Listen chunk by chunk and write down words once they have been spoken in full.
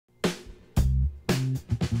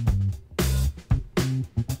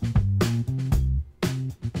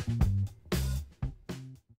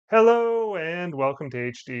Hello and welcome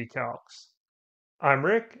to HD Calcs. I'm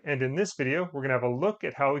Rick, and in this video, we're going to have a look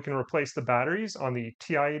at how we can replace the batteries on the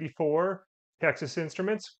TI-84 Texas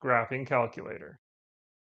Instruments graphing calculator.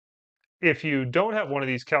 If you don't have one of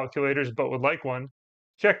these calculators but would like one,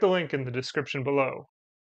 check the link in the description below.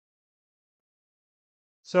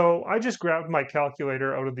 So I just grabbed my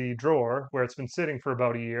calculator out of the drawer where it's been sitting for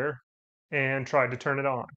about a year and tried to turn it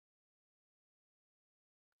on.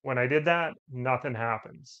 When I did that, nothing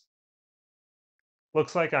happens.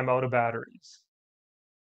 Looks like I'm out of batteries.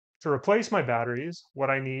 To replace my batteries, what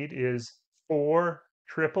I need is 4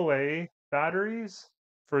 AAA batteries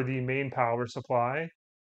for the main power supply,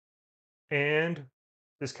 and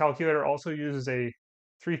this calculator also uses a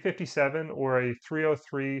 357 or a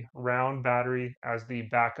 303 round battery as the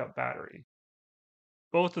backup battery.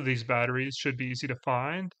 Both of these batteries should be easy to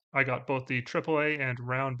find. I got both the AAA and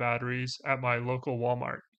round batteries at my local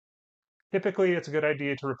Walmart. Typically, it's a good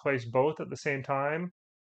idea to replace both at the same time,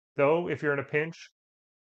 though if you're in a pinch,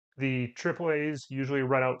 the AAAs usually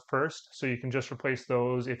run out first, so you can just replace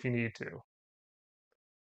those if you need to.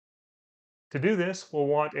 To do this, we'll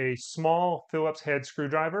want a small Phillips head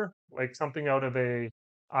screwdriver, like something out of a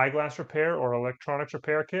eyeglass repair or electronics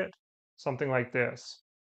repair kit, something like this.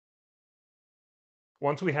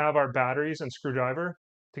 Once we have our batteries and screwdriver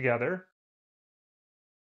together,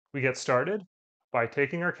 we get started by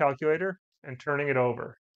taking our calculator and turning it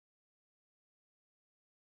over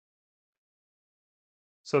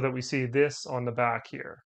so that we see this on the back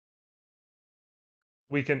here.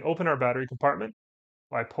 We can open our battery compartment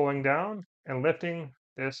by pulling down and lifting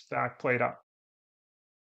this back plate up.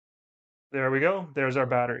 There we go, there's our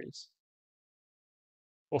batteries.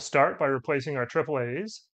 We'll start by replacing our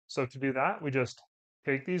AAAs. So to do that, we just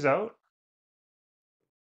take these out.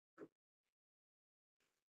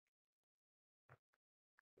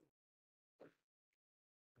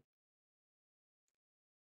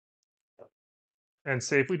 And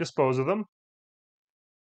safely dispose of them.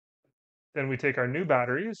 Then we take our new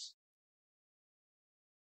batteries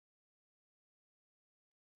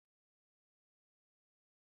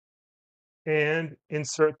and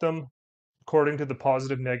insert them according to the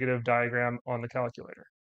positive negative diagram on the calculator.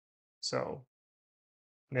 So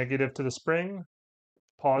negative to the spring,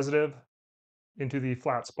 positive into the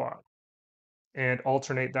flat spot, and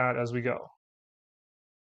alternate that as we go.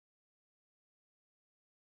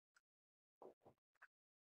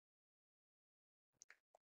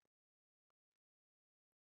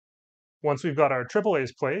 Once we've got our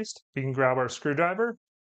AAAs placed, we can grab our screwdriver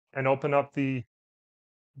and open up the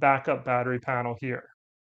backup battery panel here.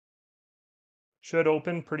 Should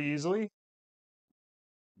open pretty easily.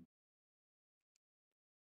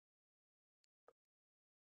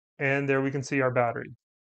 And there we can see our battery.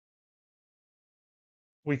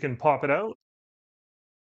 We can pop it out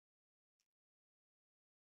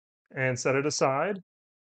and set it aside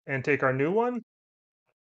and take our new one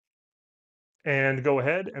and go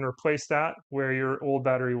ahead and replace that where your old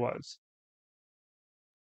battery was.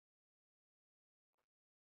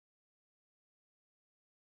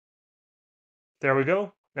 There we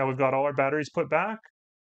go. Now we've got all our batteries put back.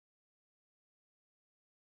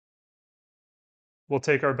 We'll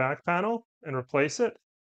take our back panel and replace it.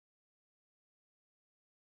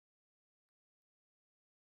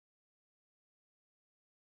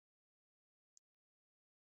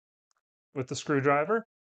 With the screwdriver.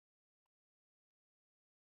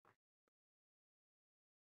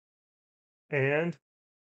 And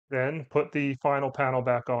then put the final panel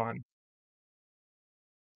back on.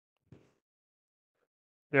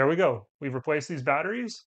 There we go. We've replaced these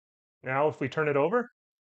batteries. Now if we turn it over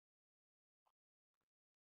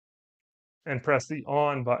and press the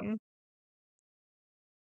on button,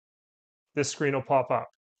 this screen will pop up.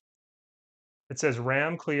 It says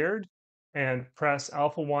RAM cleared, and press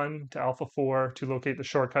alpha 1 to alpha 4 to locate the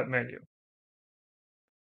shortcut menu.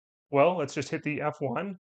 Well, let's just hit the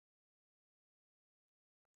F1,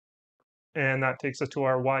 and that takes us to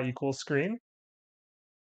our Y equals screen.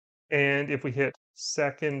 And if we hit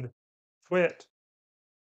second quit,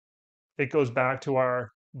 it goes back to our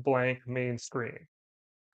blank main screen.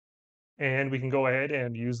 And we can go ahead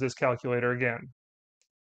and use this calculator again.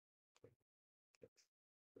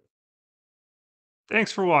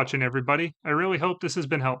 Thanks for watching, everybody. I really hope this has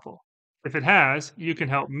been helpful. If it has, you can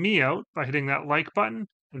help me out by hitting that like button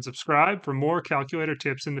and subscribe for more calculator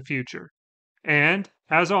tips in the future. And,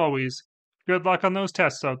 as always, good luck on those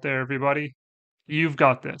tests out there, everybody. You've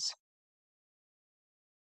got this.